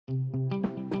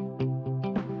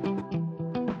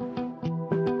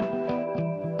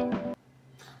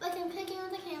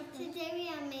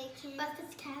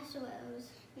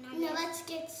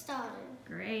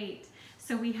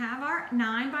we have our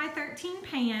 9x13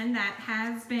 pan that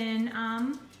has been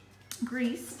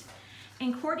greased.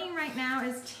 And Courtney right now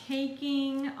is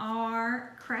taking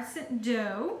our crescent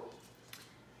dough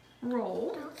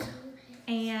roll,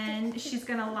 and she's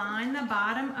gonna line the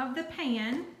bottom of the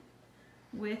pan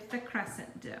with the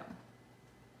crescent dough.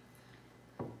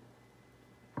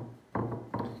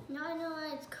 Now I know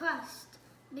why it's crust,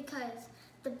 because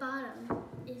the bottom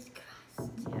is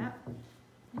crust. Yep.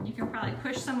 And you can probably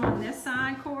push some on this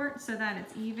side, Court, so that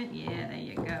it's even. Yeah, there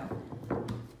you go.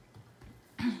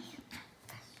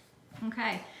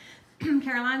 Okay.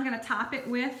 Caroline's gonna top it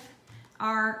with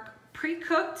our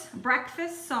pre-cooked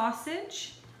breakfast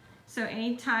sausage. So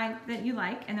any type that you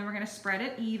like, and then we're gonna spread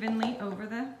it evenly over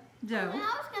the dough. When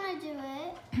I was gonna do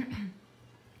it,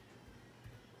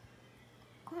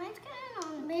 Courtney's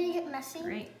gonna make it messy.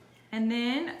 Great. And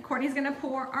then Courtney's gonna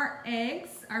pour our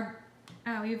eggs.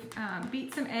 We've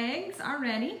beat some eggs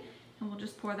already, and we'll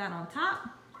just pour that on top.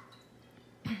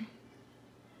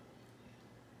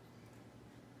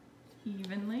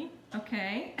 Evenly,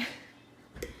 okay.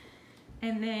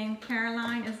 And then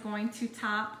Caroline is going to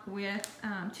top with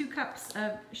 2 cups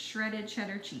of shredded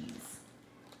cheddar cheese.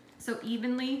 So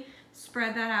evenly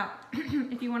spread that out.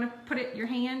 If you want to put it in your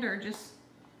hand or just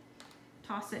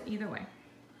toss it, either way.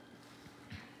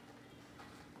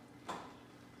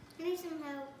 I need some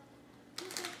help.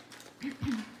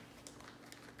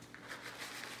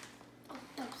 Oh,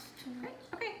 that was too much.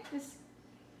 Okay, just.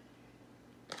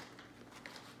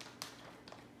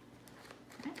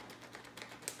 Okay.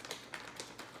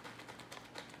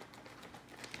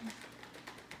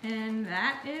 And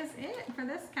that is it for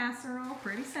this casserole.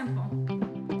 Pretty simple.